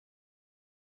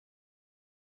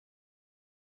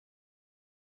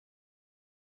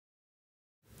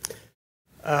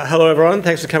Hello everyone,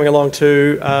 thanks for coming along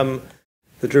to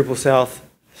the DrupalSouth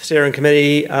Steering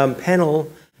Committee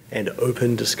panel and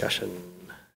open discussion.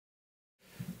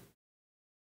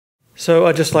 So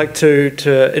I'd just like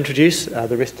to introduce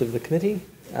the rest of the committee.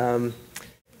 You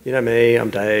know me,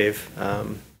 I'm Dave.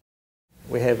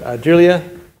 We have Julia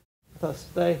with us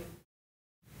today,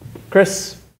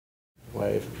 Chris,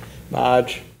 wave,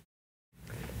 Marge,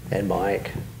 and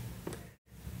Mike.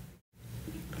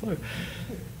 Hello.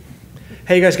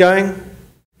 How you guys going?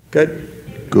 Good?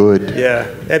 Good.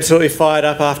 Yeah, absolutely fired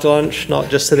up after lunch, not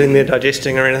just sitting there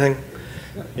digesting or anything?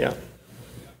 Yeah.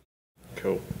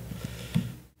 Cool.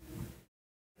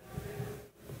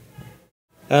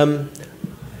 One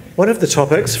of the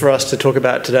topics for us to talk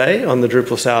about today on the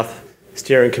DrupalSouth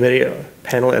Steering Committee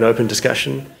panel and open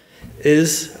discussion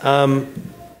is the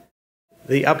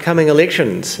upcoming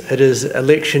elections. It is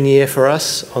election year for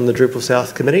us on the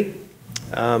DrupalSouth Committee.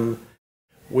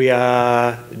 We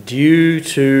are due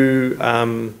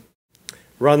to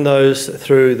run those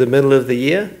through the middle of the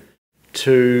year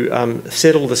to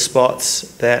settle the spots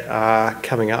that are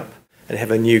coming up and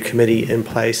have a new committee in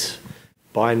place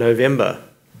by November.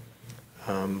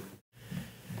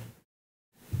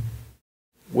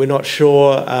 We're not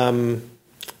sure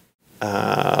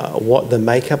what the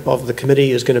makeup of the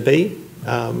committee is going to be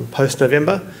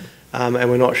post-November, and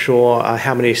we're not sure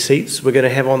how many seats we're going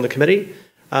to have on the committee.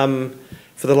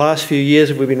 For the last few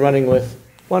years, we've been running with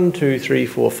 1, 2, 3,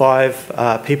 4,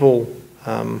 5 people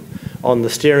on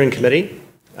the steering committee.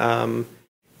 And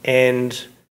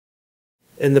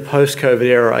in the post-COVID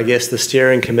era, I guess the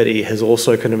steering committee has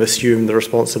also kind of assumed the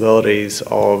responsibilities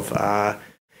of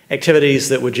activities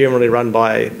that were generally run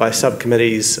by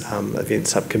subcommittees, event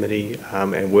subcommittee,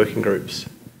 and working groups.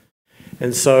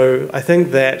 And so I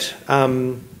think that, I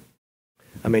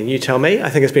mean, you tell me, I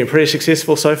think it's been pretty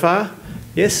successful so far.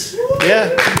 Yes? Yeah?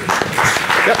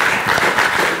 Yep.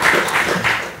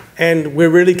 And we're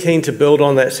really keen to build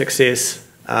on that success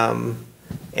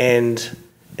and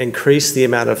increase the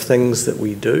amount of things that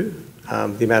we do,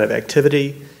 the amount of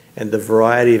activity and the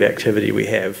variety of activity we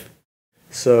have.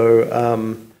 So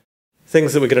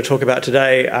things that we're going to talk about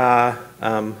today are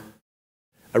a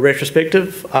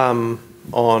retrospective on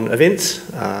events,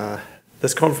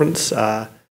 this conference,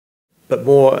 but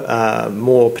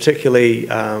more particularly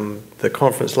the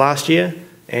conference last year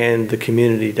and the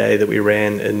community day that we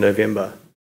ran in November.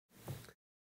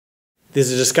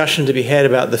 There's a discussion to be had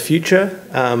about the future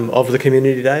of the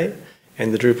community day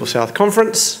and the DrupalSouth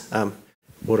conference.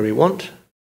 What do we want?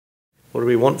 What do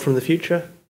we want from the future?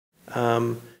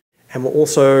 And we'll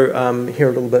also hear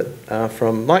a little bit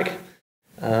from Mike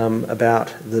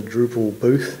about the Drupal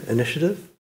booth initiative.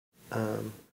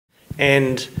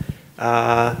 And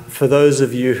for those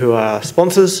of you who are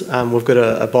sponsors, we've got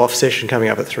a BOF session coming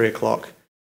up at 3 o'clock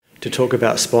to talk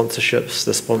about sponsorships,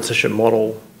 the sponsorship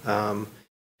model,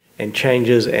 and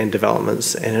changes and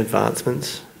developments and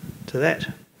advancements to that.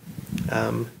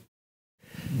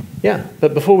 Yeah,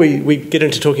 but before we get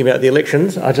into talking about the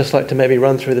elections, I'd just like to maybe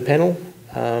run through the panel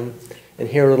and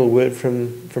hear a little word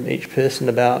from each person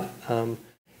about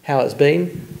how it's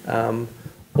been,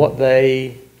 what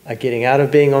they are getting out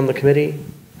of being on the committee,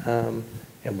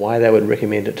 and why they would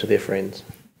recommend it to their friends.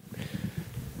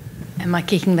 Am I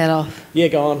kicking that off? Yeah,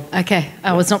 go on. Okay,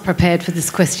 I was not prepared for this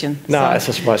question. No, it's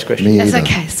a surprise question. That's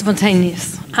okay,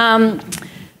 spontaneous. I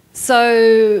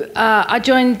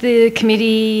joined the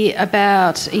committee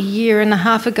about a year and a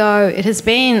half ago. It has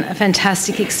been a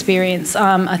fantastic experience.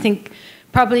 I think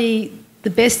probably the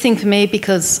best thing for me,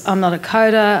 because I'm not a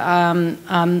coder,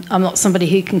 I'm not somebody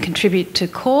who can contribute to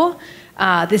core.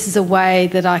 This is a way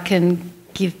that I can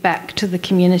give back to the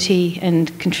community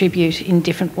and contribute in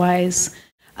different ways.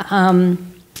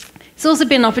 It's also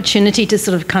been an opportunity to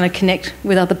sort of kind of connect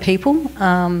with other people,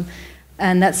 and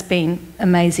that's been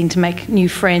amazing to make new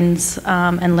friends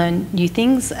and learn new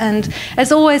things. And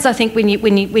as always, I think when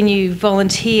you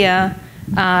volunteer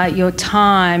your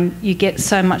time, you get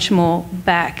so much more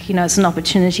back. You know, it's an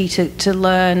opportunity to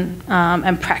learn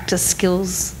and practice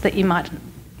skills that you might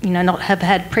not have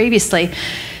had previously.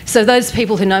 So those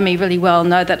people who know me really well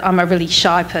know that I'm a really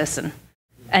shy person,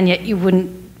 and yet you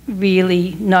wouldn't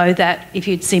really know that if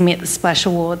you'd seen me at the Splash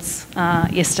Awards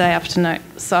yesterday afternoon.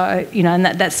 So, and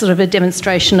that's sort of a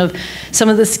demonstration of some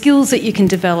of the skills that you can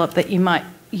develop that you might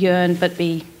yearn but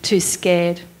be too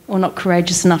scared or not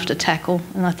courageous enough to tackle.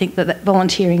 And I think that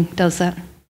volunteering does that.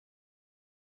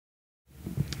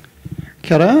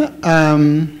 Kia ora.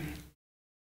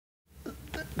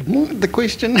 The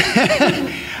question.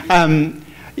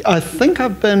 I think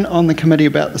I've been on the committee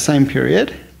about the same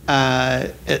period.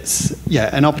 It's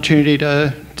an opportunity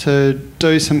to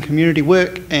do some community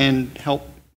work and help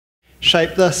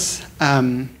shape this.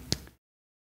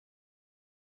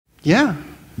 Yeah.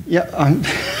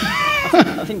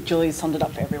 I think Julie summed it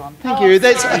up for everyone. Thank you.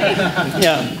 That's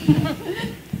yeah.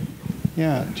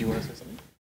 Yeah. Do you want to say something?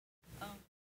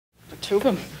 The two of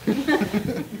them.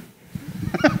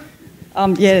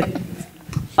 Yeah.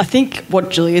 I think what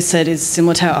Julia said is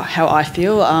similar to how I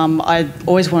feel. I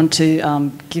always wanted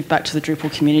to give back to the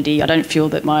Drupal community. I don't feel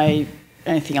that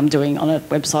anything I'm doing on a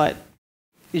website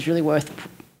is really worth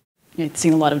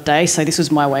seeing the light of day. So this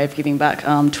was my way of giving back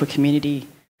to a community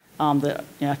that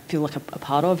I feel like a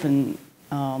part of. And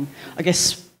I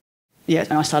guess,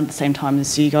 and I started at the same time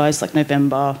as you guys, like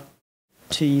November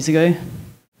 2 years ago,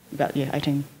 about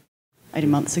 18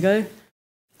 months ago.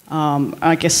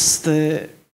 I guess my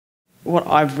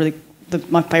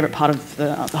favourite part of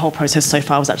the whole process so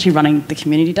far was actually running the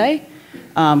community day,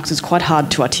 because it's quite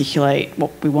hard to articulate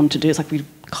what we wanted to do. It's like we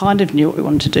kind of knew what we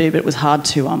wanted to do, but it was hard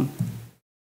to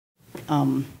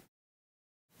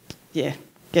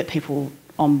get people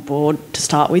on board to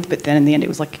start with. But then in the end, it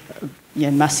was like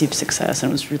massive success,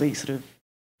 and it was really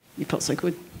you felt so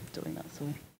good doing that. So.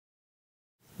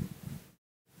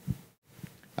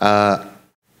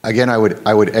 Again, I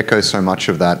would echo so much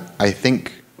of that. I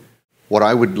think what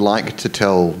I would like to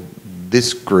tell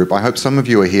this group, I hope some of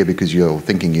you are here because you're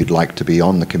thinking you'd like to be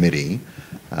on the committee,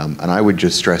 and I would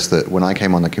just stress that when I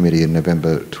came on the committee in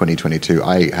November 2022,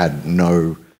 I had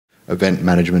no event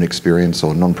management experience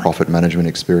or non-profit management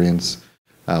experience.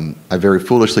 I very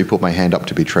foolishly put my hand up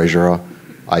to be treasurer.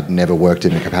 I'd never worked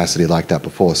in a capacity like that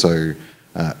before. So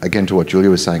again, to what Julia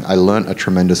was saying, I learnt a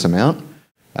tremendous amount.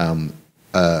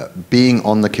 Being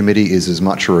on the committee is as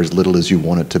much or as little as you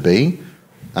want it to be.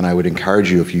 And I would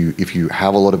encourage you, if you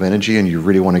have a lot of energy and you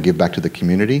really want to give back to the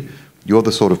community, you're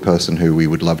the sort of person who we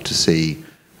would love to see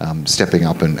stepping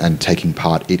up and taking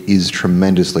part. It is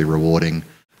tremendously rewarding,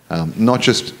 not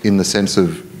just in the sense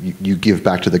of you give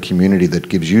back to the community that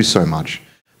gives you so much,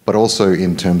 but also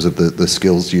in terms of the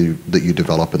skills that you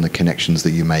develop and the connections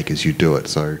that you make as you do it.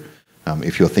 So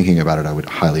if you're thinking about it, I would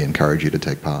highly encourage you to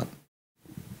take part.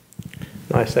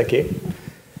 Nice, thank you.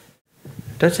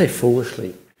 Don't say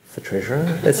foolishly for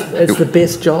treasurer. It's the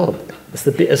best job.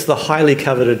 It's the highly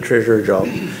coveted treasurer job.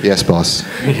 Yes, boss.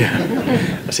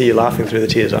 Yeah. I see you laughing through the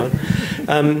tears, Owen.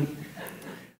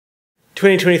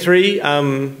 2023, we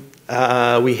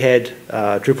had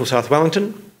DrupalSouth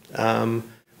Wellington,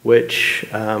 which,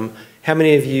 how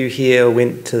many of you here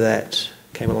went to that,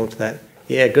 came along to that?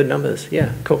 Yeah, good numbers.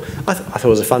 Yeah, cool. I thought it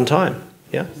was a fun time.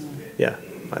 Yeah? Yeah,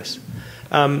 nice.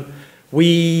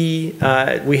 We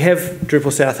have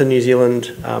DrupalSouth in New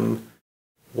Zealand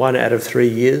 1 out of 3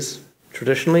 years,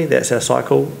 traditionally. That's our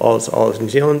cycle, Oz, New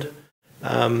Zealand.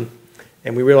 And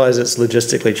we realise it's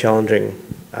logistically challenging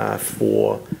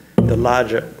for the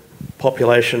larger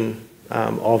population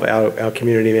of our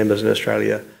community members in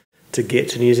Australia to get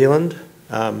to New Zealand.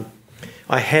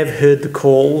 I have heard the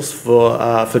calls for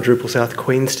DrupalSouth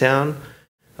Queenstown.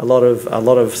 A lot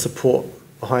of support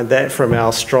behind that from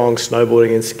our strong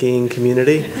snowboarding and skiing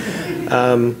community.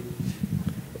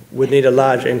 We'd need a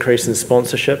large increase in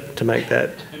sponsorship to make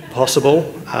that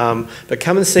possible. But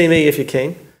come and see me if you're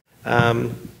keen.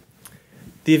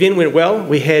 The event went well.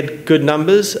 We had good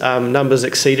numbers. Numbers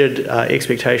exceeded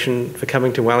expectation for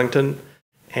coming to Wellington.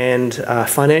 And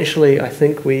financially, I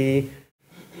think we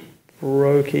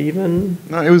broke even.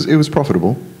 No, it was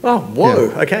profitable. Oh, whoa.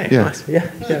 Yeah. Okay. Yeah. Nice. Yeah,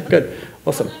 good.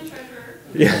 Awesome.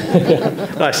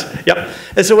 Yeah. Nice. Yep.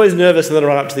 It's always nervous in the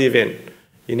run up to the event.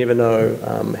 You never know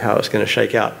how it's going to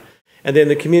shake out. And then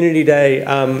the community day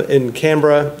in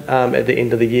Canberra at the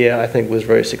end of the year, I think, was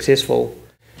very successful.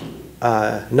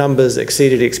 Numbers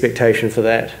exceeded expectation for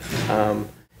that,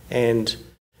 and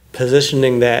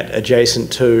positioning that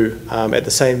adjacent to at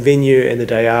the same venue and the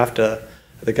day after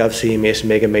the GovCMS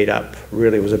mega meetup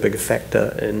really was a big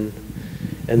factor in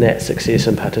that success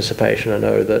and participation. I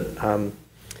know that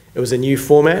it was a new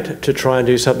format to try and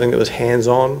do something that was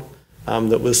hands-on,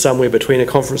 that was somewhere between a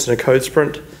conference and a code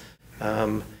sprint,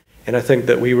 and I think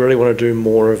that we really want to do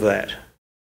more of that.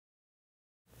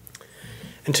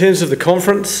 In terms of the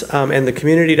conference and the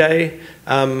community day,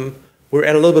 we're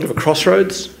at a little bit of a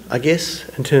crossroads, I guess,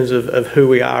 in terms of who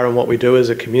we are and what we do as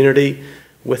a community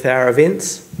with our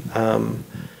events.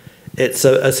 It's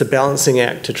a balancing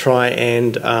act to try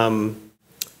and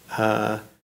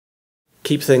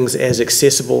keep things as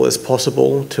accessible as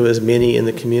possible to as many in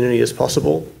the community as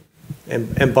possible.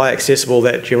 And by accessible,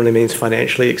 that generally means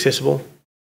financially accessible.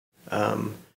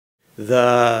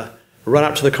 The run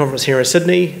up to the conference here in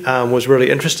Sydney was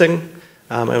really interesting.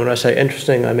 And when I say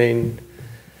interesting, I mean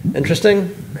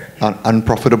interesting.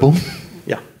 Unprofitable.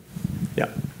 Yeah.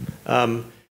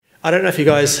 I don't know if you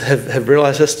guys have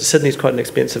realised this, Sydney's quite an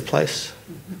expensive place.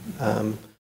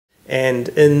 And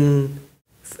in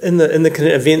the kind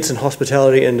of events and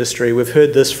hospitality industry, we've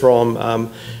heard this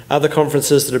from other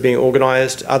conferences that are being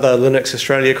organised, other Linux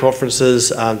Australia conferences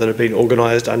that have been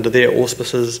organised under their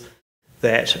auspices,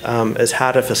 that it's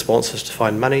harder for sponsors to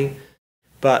find money.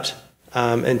 But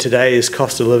in today's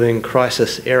cost of living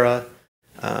crisis era,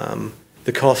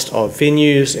 the cost of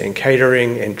venues and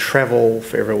catering and travel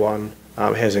for everyone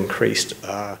has increased,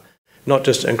 not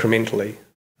just incrementally.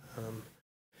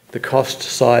 The cost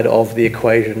side of the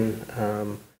equation,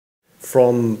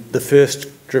 from the first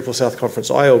DrupalSouth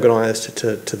conference I organised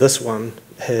to this one,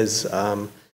 it's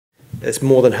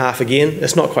more than half again.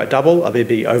 It's not quite double. I'd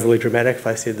be overly dramatic if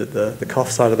I said that the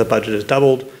cost side of the budget has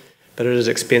doubled, but it is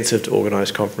expensive to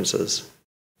organise conferences.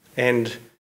 And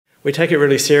we take it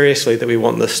really seriously that we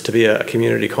want this to be a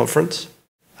community conference.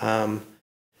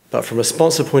 But from a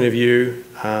sponsor point of view,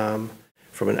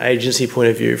 from an agency point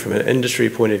of view, from an industry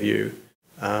point of view,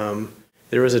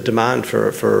 there is a demand for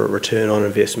a return on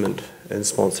investment in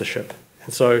sponsorship.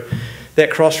 And so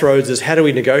that crossroads is, how do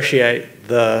we negotiate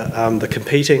the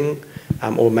competing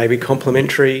or maybe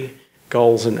complementary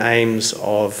goals and aims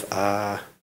of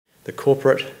the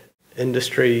corporate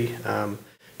industry,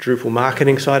 Drupal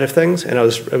marketing side of things. And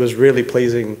it was really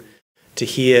pleasing to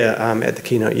hear at the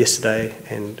keynote yesterday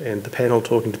and the panel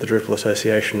talking to the Drupal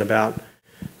Association about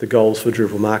the goals for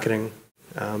Drupal marketing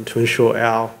to ensure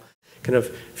our kind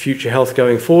of future health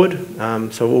going forward.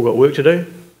 So we've all got work to do.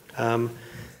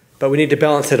 But we need to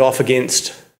balance that off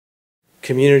against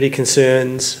community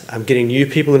concerns, getting new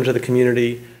people into the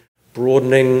community,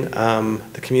 broadening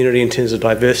the community in terms of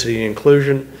diversity and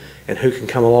inclusion, and who can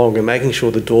come along, and making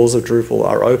sure the doors of Drupal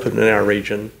are open in our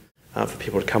region for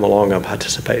people to come along and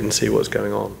participate and see what's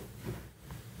going on.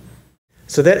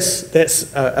 So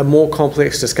that's a more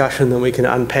complex discussion than we can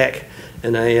unpack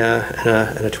in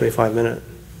a 25-minute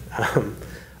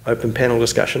open panel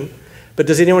discussion. But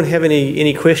does anyone have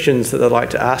any questions that they'd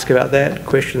like to ask about that?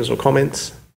 Questions or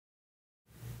comments?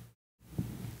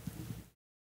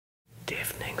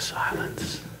 Deafening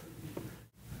silence.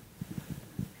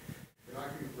 Can I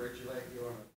congratulate you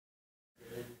on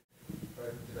a good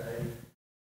vote today,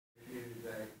 review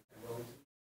today, and Wellington?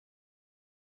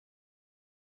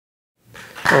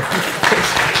 Oh,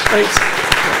 thanks.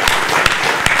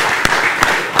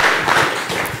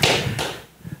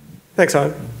 Thanks,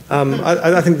 Owen.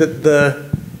 I think that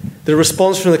the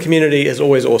response from the community is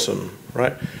always awesome,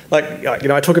 right? Like, you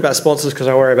know, I talk about sponsors because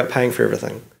I worry about paying for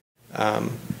everything.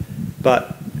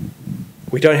 But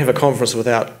we don't have a conference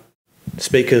without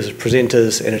speakers,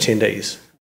 presenters, and attendees.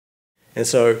 And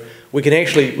so we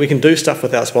can do stuff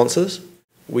without sponsors.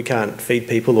 We can't feed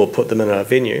people or put them in a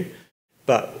venue,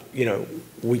 but you know,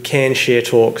 we can share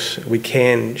talks, we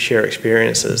can share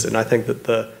experiences, and I think that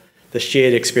the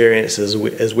shared experience is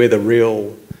where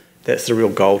that's the real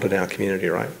gold in our community,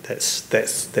 right?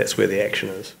 That's where the action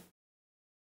is.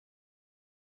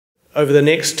 Over the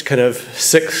next kind of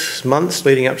 6 months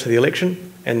leading up to the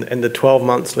election and the 12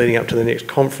 months leading up to the next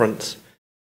conference,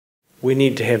 we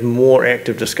need to have more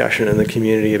active discussion in the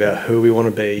community about who we want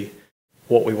to be,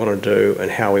 what we want to do,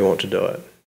 and how we want to do it.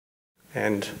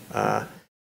 And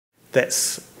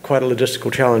that's quite a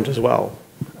logistical challenge as well.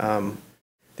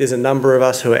 There's a number of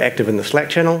us who are active in the Slack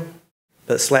channel,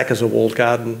 but Slack is a walled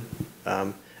garden.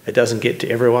 It doesn't get to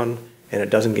everyone, and it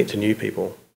doesn't get to new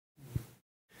people.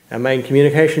 Our main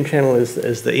communication channel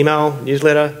is the email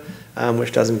newsletter,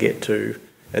 which doesn't get to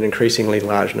an increasingly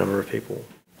large number of people.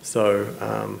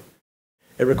 So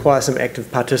it requires some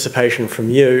active participation from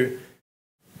you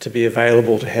to be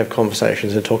available to have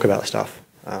conversations and talk about stuff.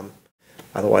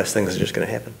 Otherwise, things are just going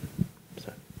to happen.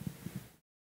 So.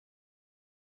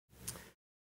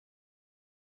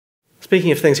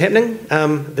 Speaking of things happening,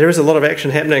 there is a lot of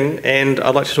action happening, and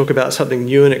I'd like to talk about something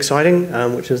new and exciting,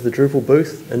 which is the Drupal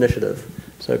Booth initiative.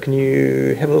 So can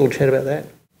you have a little chat about that?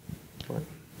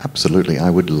 Absolutely, I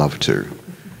would love to.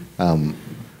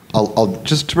 I'll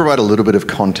just to provide a little bit of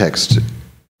context,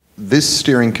 this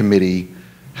steering committee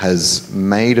has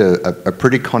made a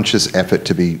pretty conscious effort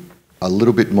to be a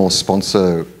little bit more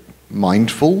sponsor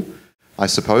mindful, I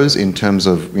suppose, in terms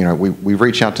of, you know, we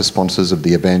reach out to sponsors of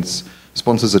the events.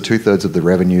 Sponsors are 2/3 of the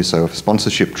revenue, so if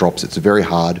sponsorship drops, it's very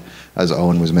hard, as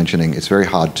Owen was mentioning, it's very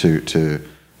hard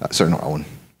sorry, not Owen,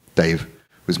 Dave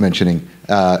was mentioning,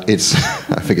 it's,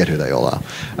 I forget who they all are.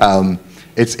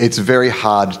 It's very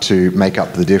hard to make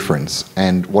up the difference.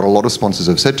 And what a lot of sponsors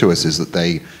have said to us is that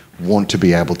they want to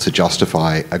be able to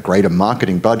justify a greater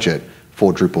marketing budget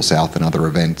for DrupalSouth and other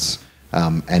events.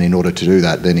 And in order to do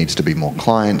that, there needs to be more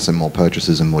clients and more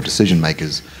purchasers and more decision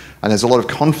makers. And there's a lot of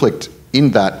conflict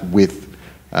in that with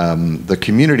the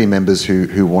community members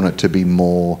who want it to be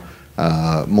more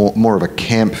of a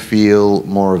camp feel,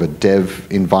 more of a dev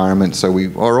environment. So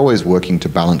we are always working to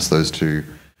balance those two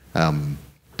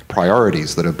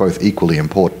priorities that are both equally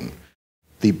important.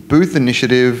 The Booth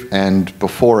Initiative and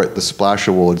before it the Splash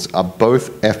Awards are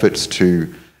both efforts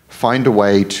to find a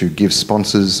way to give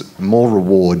sponsors more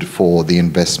reward for the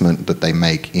investment that they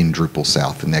make in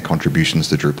DrupalSouth and their contributions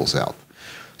to DrupalSouth.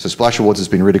 So Splash Awards has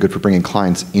been really good for bringing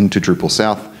clients into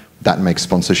DrupalSouth. That makes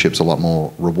sponsorships a lot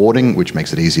more rewarding, which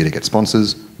makes it easier to get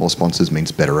sponsors. More sponsors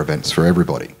means better events for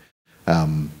everybody.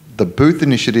 The Booth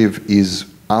Initiative is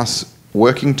us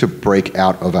working to break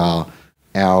out of our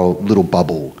little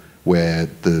bubble where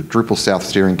the DrupalSouth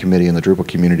Steering Committee and the Drupal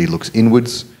community looks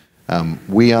inwards.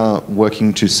 We are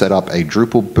working to set up a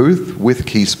Drupal booth with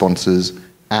key sponsors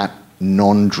at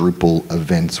non-Drupal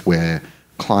events where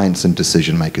clients and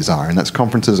decision makers are. And that's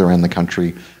conferences around the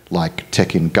country like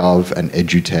Tech in Gov and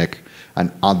EduTech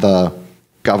and other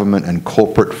government and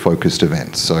corporate focused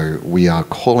events. So we are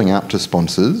calling out to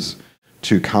sponsors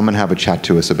to come and have a chat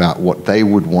to us about what they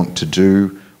would want to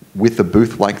do with a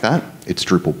booth like that. It's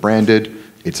Drupal branded.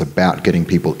 It's about getting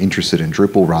people interested in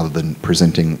Drupal rather than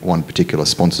presenting one particular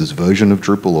sponsor's version of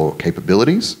Drupal or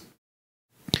capabilities.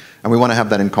 And we want to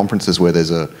have that in conferences where there's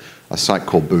a site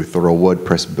call booth or a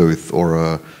WordPress booth or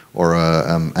an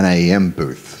AEM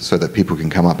booth so that people can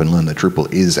come up and learn that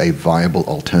Drupal is a viable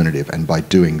alternative. And by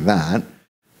doing that,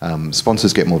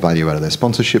 sponsors get more value out of their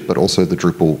sponsorship, but also the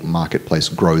Drupal marketplace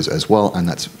grows as well, and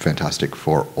that's fantastic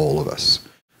for all of us.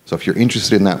 So if you're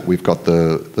interested in that, we've got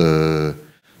the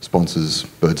sponsors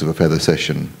Birds of a Feather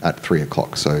session at 3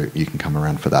 o'clock, so you can come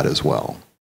around for that as well.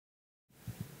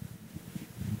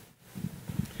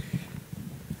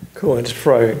 Cool, and just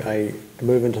before I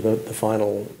move into the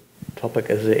final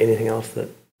topic, is there anything else that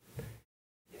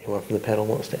anyone from the panel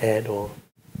wants to add or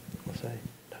say?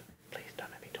 No, please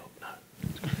don't let me talk,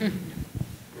 no.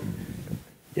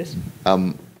 Yes?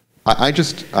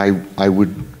 I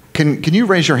would, can you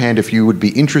raise your hand if you would be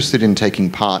interested in taking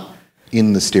part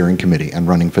in the steering committee and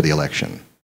running for the election?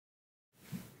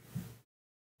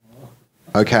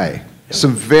 Okay.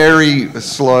 Some very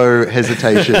slow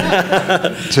hesitation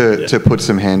to put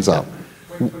some hands up.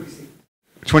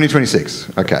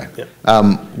 2026, okay.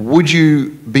 Yeah. Would you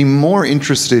be more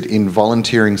interested in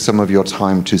volunteering some of your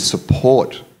time to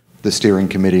support the steering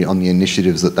committee on the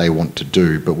initiatives that they want to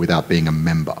do, but without being a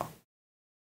member?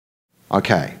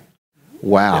 Okay.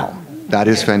 Wow. Yeah. That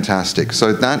is fantastic.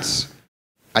 So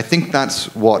I think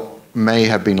that's what may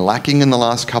have been lacking in the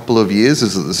last couple of years,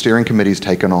 is that the steering committee's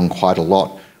taken on quite a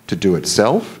lot to do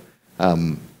itself.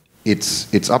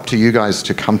 It's up to you guys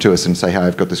to come to us and say, hey,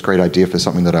 I've got this great idea for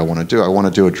something that I want to do. I want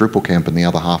to do a Drupal camp in the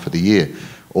other half of the year,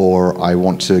 or I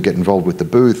want to get involved with the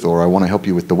booth, or I want to help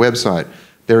you with the website.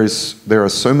 There are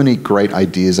so many great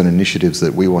ideas and initiatives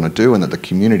that we want to do and that the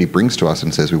community brings to us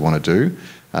and says we want to do,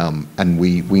 and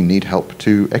we need help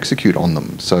to execute on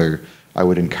them. So I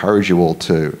would encourage you all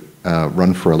to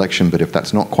run for election, but if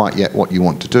that's not quite yet what you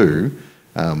want to do,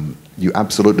 you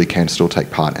absolutely can still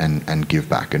take part and give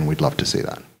back, and we'd love to see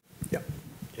that. Yep.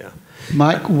 Yeah.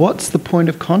 Mike, what's the point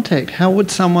of contact? How would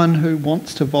someone who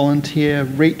wants to volunteer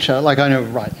reach out? Like, I know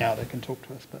right now they can talk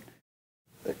to us, but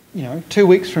 2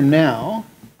 weeks from now,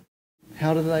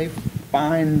 how do they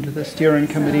find the steering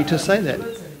committee to say that?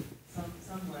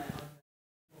 Somewhere on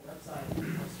the website,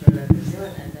 Australia, New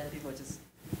Zealand, and then people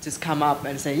just come up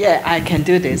and say, yeah, I can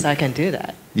do this, I can do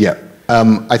that. Yeah.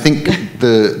 I think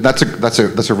that's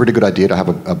a really good idea to have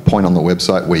a point on the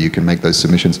website where you can make those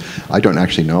submissions. I don't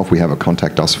actually know if we have a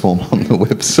contact us form on the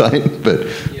website, but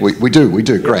we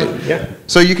do, great. Yeah.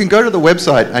 So you can go to the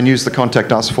website and use the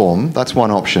contact us form. That's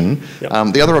one option.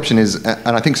 Yep. The other option is,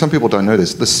 and I think some people don't know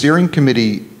this, the steering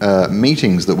committee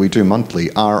meetings that we do monthly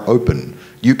are open.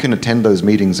 You can attend those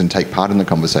meetings and take part in the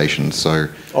conversations. So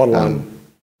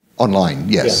online,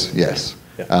 yes, yeah. yes.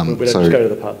 Yeah. We don't just go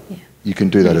to the pub. Yeah. You can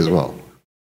do that as well.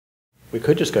 We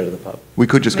could just go to the pub. We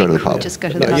could just go to the pub. Just go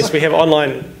to the pub. Yes, we have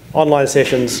online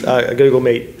sessions, a Google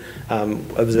Meet.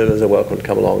 Observers are welcome to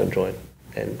come along and join,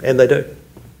 and they do.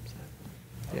 So,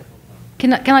 yeah.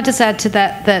 Can I just add to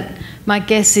that my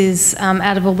guess is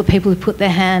out of all the people who put their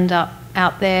hand up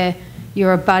out there,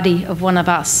 you're a buddy of one of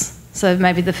us. So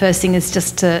maybe the first thing is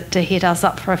just to hit us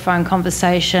up for a phone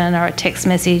conversation or a text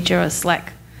message or a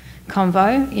Slack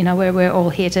convo, where we're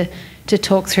all here to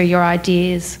talk through your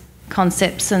ideas,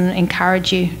 concepts, and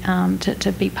encourage you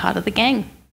to be part of the gang.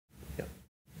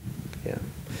 Yeah.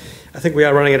 I think we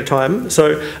are running out of time.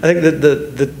 So I think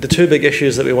the two big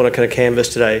issues that we want to kind of canvass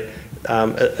today,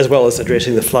 as well as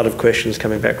addressing the flood of questions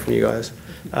coming back from you guys,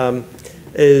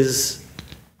 is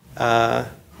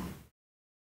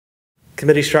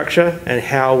committee structure and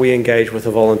how we engage with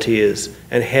the volunteers,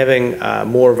 and having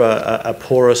more of a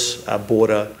porous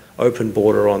border, open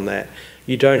border on that.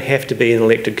 You don't have to be an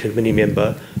elected committee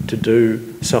member to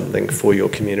do something for your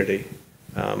community.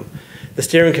 The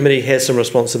steering committee has some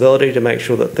responsibility to make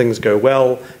sure that things go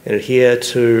well and adhere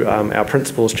to our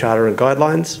principles, charter and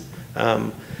guidelines.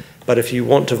 But if you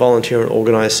want to volunteer and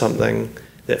organise something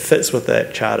that fits with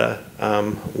that charter,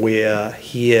 we're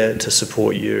here to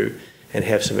support you and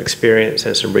have some experience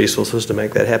and some resources to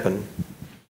make that happen.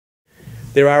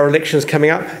 There are elections coming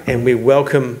up, and we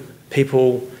welcome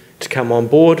people to come on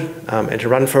board and to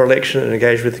run for election and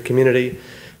engage with the community.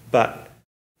 But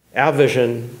our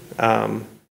vision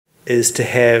is to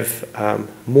have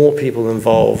more people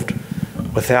involved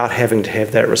without having to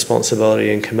have that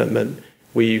responsibility and commitment,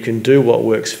 where you can do what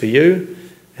works for you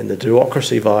and the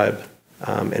democracy vibe,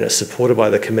 and it's supported by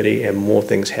the committee, and more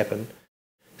things happen.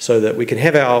 So that we can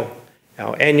have our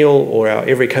annual or our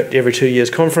every 2 years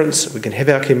conference, we can have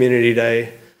our community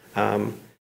day,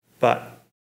 but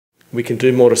we can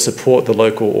do more to support the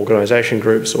local organisation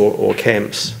groups or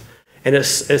camps. And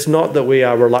it's not that we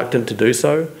are reluctant to do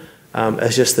so,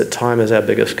 it's just that time is our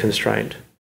biggest constraint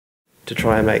to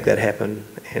try and make that happen,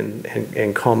 and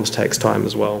comms takes time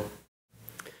as well.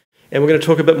 And we're going to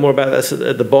talk a bit more about this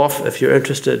at the BOF if you're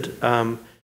interested.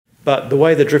 But the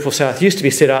way the DrupalSouth used to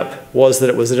be set up was that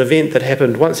it was an event that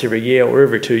happened once every year or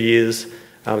every 2 years.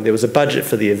 There was a budget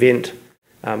for the event.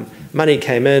 Money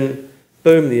came in,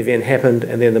 boom, the event happened,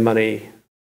 and then the money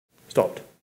stopped.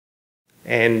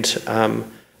 And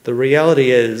the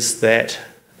reality is that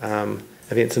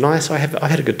events are nice. I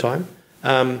had a good time.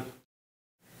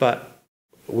 But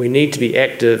we need to be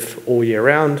active all year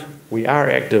round. We are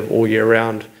active all year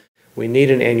round. We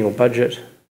need an annual budget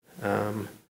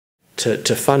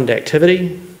to fund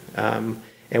activity, and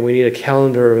we need a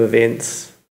calendar of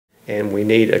events, and we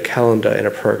need a calendar and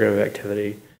a program of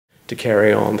activity to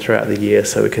carry on throughout the year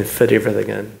so we can fit everything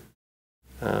in.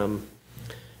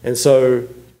 And so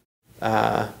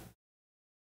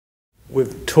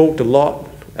we've talked a lot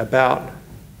about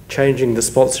changing the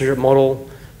sponsorship model,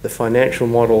 the financial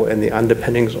model, and the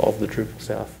underpinnings of the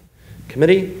DrupalSouth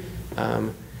committee.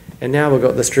 And now we've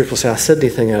got this DrupalSouth Sydney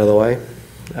thing out of the way.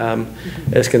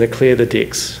 It's going to clear the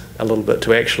decks a little bit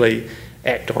to actually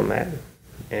act on that.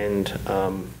 And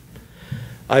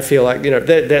I feel like,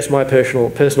 that's my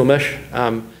personal mish.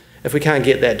 If we can't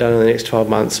get that done in the next 12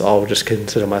 months, I'll just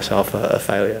consider myself a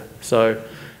failure. So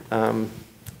come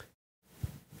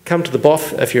to the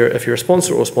BOF if you're a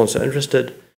sponsor or sponsor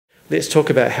interested. Let's talk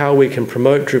about how we can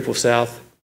promote DrupalSouth,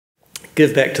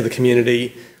 give back to the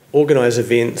community, organise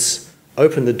events,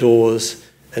 open the doors,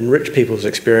 enrich people's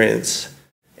experience,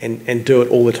 and do it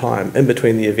all the time, in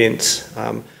between the events.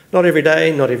 Not every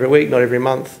day, not every week, not every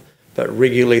month, but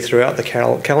regularly throughout the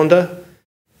calendar,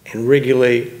 and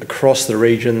regularly across the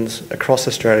regions, across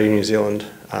Australia and New Zealand,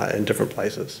 in different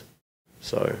places.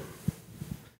 So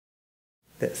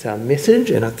that's our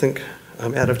message, and I think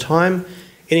I'm out of time.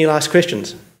 Any last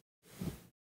questions?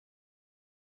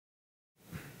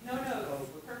 No, we're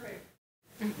perfect.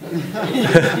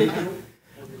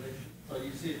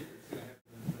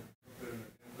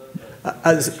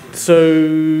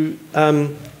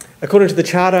 According to the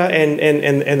charter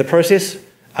and the process,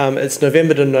 it's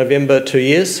November to November 2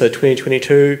 years, so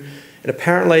 2022, and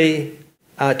apparently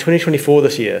 2024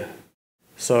 this year.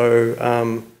 So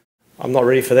I'm not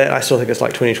ready for that. I still think it's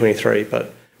like 2023,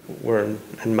 but we're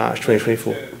in March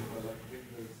 2024.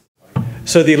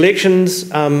 So the elections,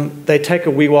 they take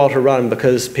a wee while to run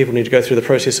because people need to go through the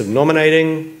process of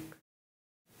nominating,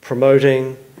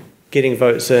 promoting, getting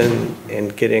votes in,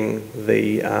 and getting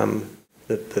the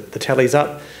tallies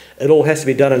up. It all has to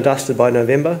be done and dusted by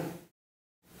November.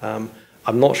 I'm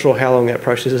not sure how long that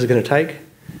process is going to take.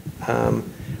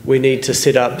 We need to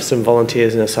set up some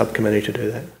volunteers in a subcommittee to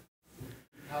do that.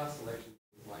 Past elections,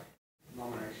 like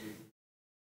nominations.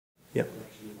 Yep.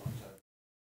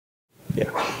 Yeah.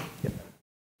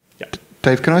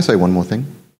 Dave, can I say one more thing?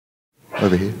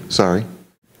 Over here. Sorry.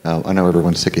 I know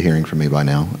everyone's sick of hearing from me by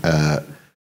now.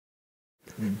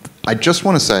 I just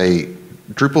want to say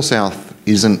DrupalSouth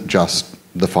isn't just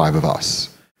the 5 of us.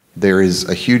 There is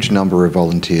a huge number of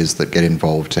volunteers that get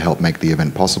involved to help make the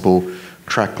event possible.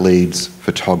 Track leads,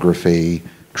 photography,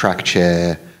 track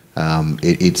chair.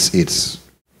 It's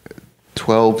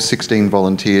 12, 16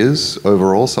 volunteers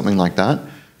overall, something like that.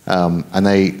 And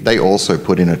they also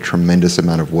put in a tremendous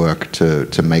amount of work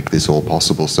to make this all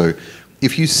possible. So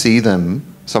if you see them,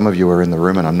 some of you are in the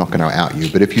room and I'm not going to out you,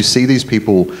 but if you see these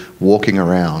people walking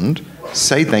around,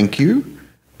 say thank you.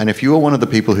 And if you are one of the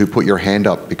people who put your hand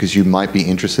up because you might be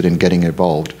interested in getting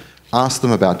involved, ask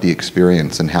them about the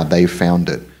experience and how they found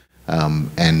it,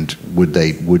 and would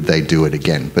they do it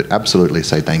again. But absolutely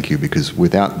say thank you, because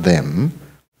without them,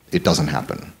 it doesn't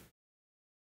happen.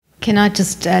 Can I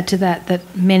just add to that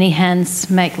many hands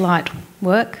make light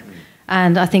work?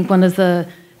 And I think one of the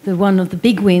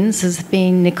big wins has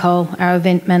been Nicole, our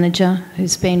event manager,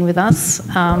 who's been with us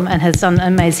and has done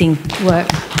amazing work.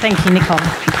 Thank you, Nicole.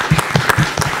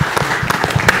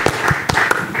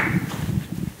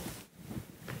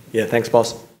 Yeah, thanks,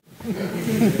 boss.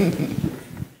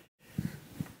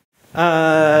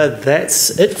 That's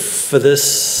it for this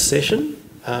session.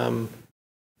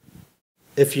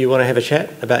 If you want to have a chat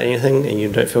about anything and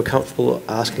you don't feel comfortable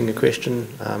asking a question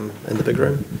in the big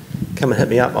room, come and hit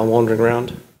me up. I'm wandering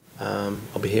around.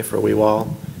 I'll be here for a wee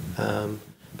while.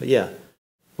 But yeah,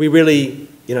 we really,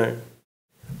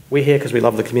 we're here because we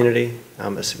love the community.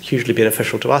 It's hugely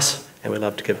beneficial to us and we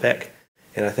love to give back.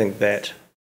 And I think that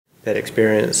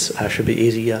experience should be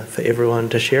easier for everyone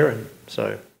to share in.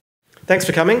 So thanks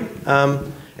for coming.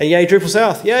 And yay, Drupal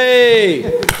South. Yay!